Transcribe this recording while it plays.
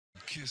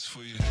kiss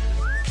for you.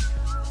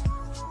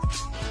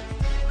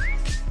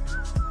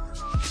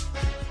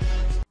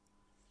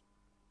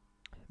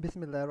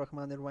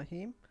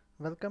 Bismillahirrahmanirrahim.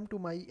 Welcome to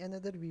my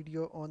another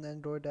video on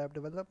Android app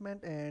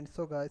development. And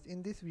so guys,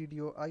 in this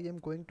video I am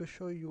going to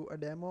show you a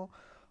demo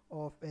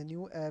of a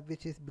new app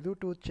which is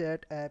Bluetooth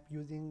chat app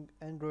using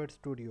Android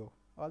Studio.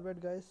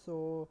 Alright guys,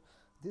 so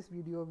this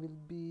video will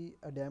be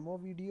a demo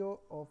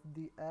video of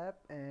the app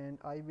and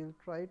I will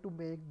try to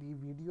make the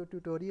video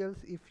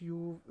tutorials if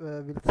you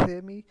will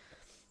say me.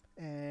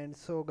 And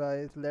so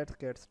guys, let's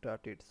get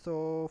started.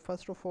 So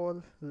first of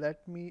all,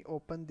 let me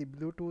open the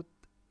Bluetooth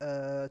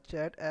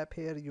chat app.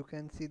 Here you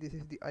can see this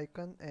is the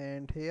icon,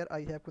 and here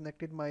I have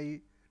connected my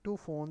two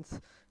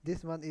phones.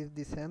 This one is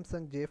the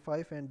Samsung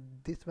J5 and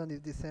this one is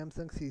the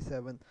Samsung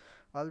C7.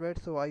 Alright,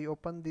 so I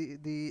open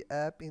the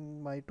app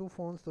in my two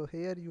phones. So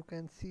here you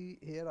can see,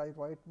 here I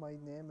write my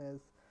name as,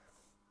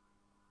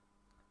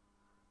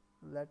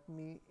 let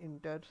me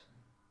enter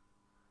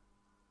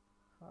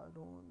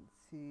Harun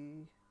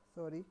C,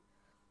 sorry,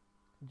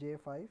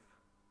 J5,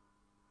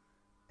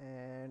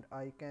 and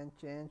I can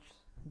change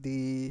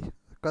the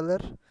color,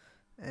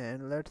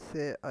 and let's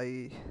say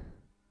I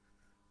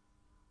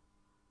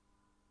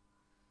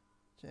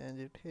change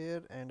it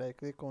here and I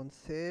click on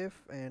save,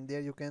 and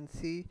there you can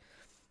see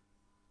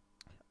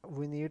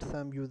we need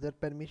some user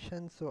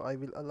permission, so I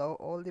will allow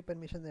all the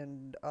permission.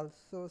 And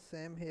also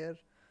same here,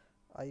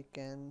 I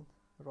can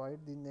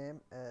write the name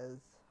as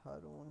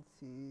Harun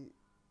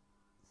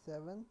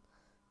C7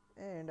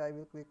 and I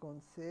will click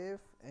on save,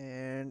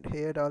 and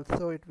here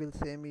also it will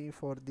say me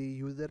for the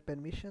user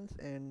permissions.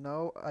 And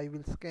now I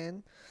will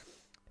scan.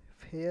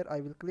 Here I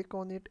will click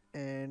on it,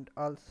 and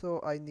also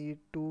I need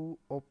to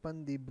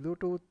open the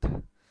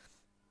Bluetooth,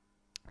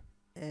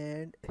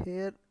 and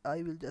here I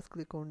will just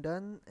click on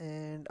done,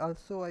 and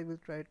also I will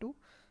try to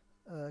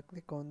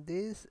click on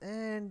this,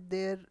 and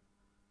there,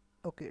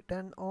 okay,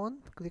 turn on,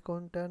 click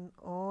on turn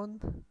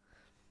on,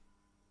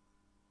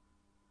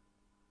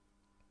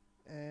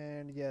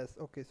 and yes,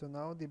 okay, so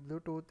now the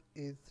Bluetooth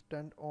is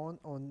turned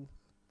on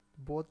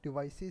both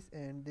devices,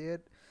 and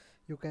there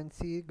you can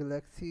see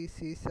Galaxy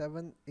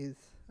C7 is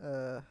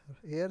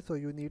here, so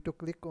you need to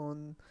click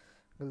on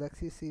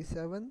Galaxy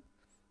C7.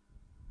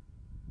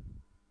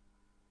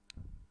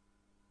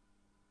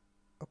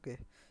 Okay,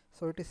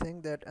 so it is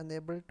saying that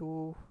unable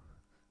to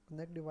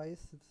connect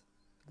device.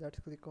 Let's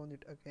click on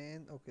it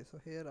again. Okay, so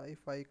here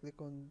if I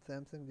click on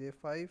Samsung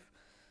J5,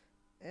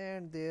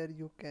 and there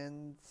you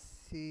can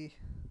see,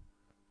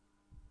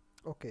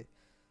 okay,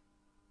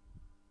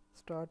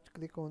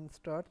 click on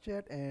start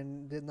chat,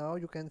 and now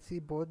you can see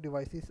both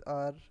devices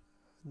are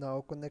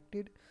now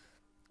connected.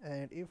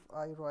 And if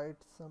I write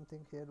something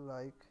here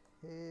like,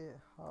 hey,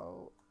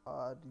 how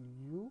are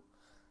you,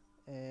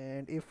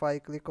 and if I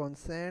click on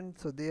send,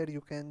 so there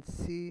you can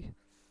see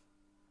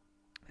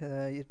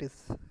it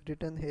is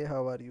written, hey,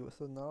 how are you.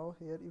 So now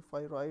here if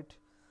I write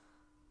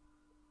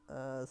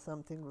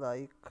something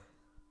like,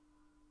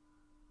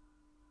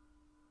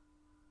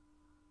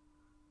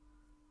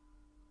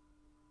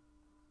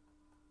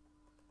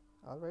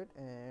 alright,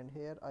 and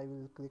here I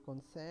will click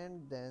on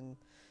send, then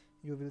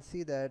you will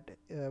see that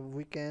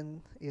we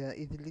can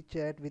easily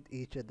chat with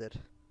each other.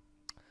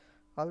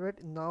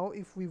 Alright, now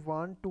if we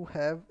want to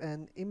have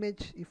an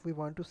image, if we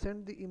want to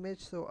send the image,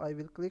 so I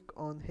will click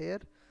on here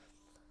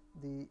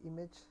the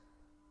image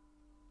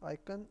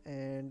icon,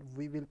 and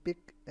we will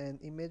pick an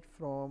image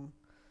from,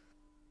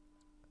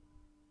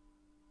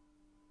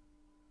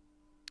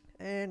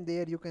 and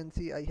there you can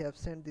see I have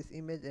sent this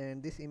image,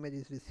 and this image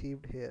is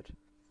received here.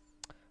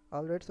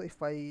 Alright, so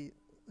if I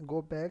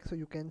go back, so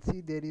you can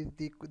see there is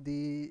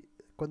the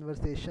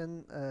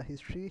conversation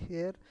history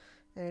here,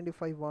 and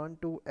if I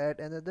want to add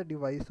another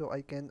device, so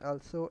I can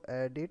also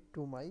add it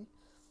to my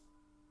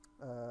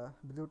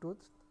Bluetooth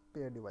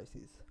pair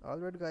devices.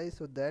 Alright guys,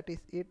 so that is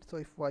it. So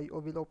if I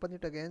will open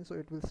it again, so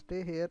it will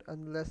stay here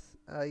unless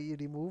I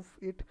remove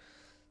it.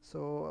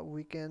 So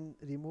we can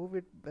remove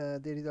it.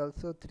 There is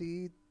also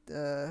three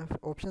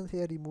options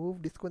here: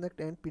 remove,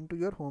 disconnect, and pin to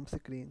your home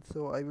screen.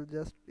 So I will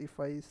just, if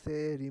I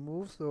say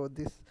remove, so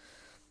this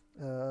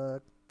uh,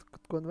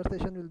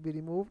 conversation will be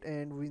removed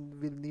and we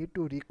will need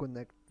to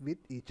reconnect with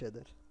each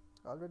other.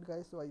 Alright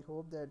guys, so I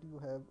hope that you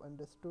have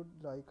understood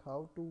like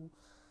how to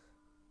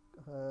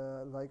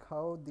like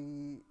how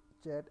the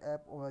chat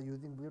app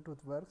using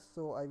Bluetooth works.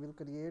 So I will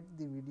create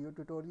the video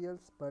tutorials,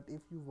 but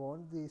if you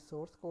want the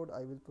source code,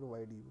 I will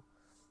provide you.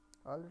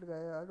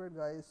 Alright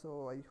guys,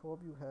 so I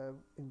hope you have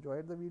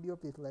enjoyed the video.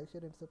 Please like,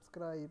 share and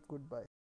subscribe. Goodbye.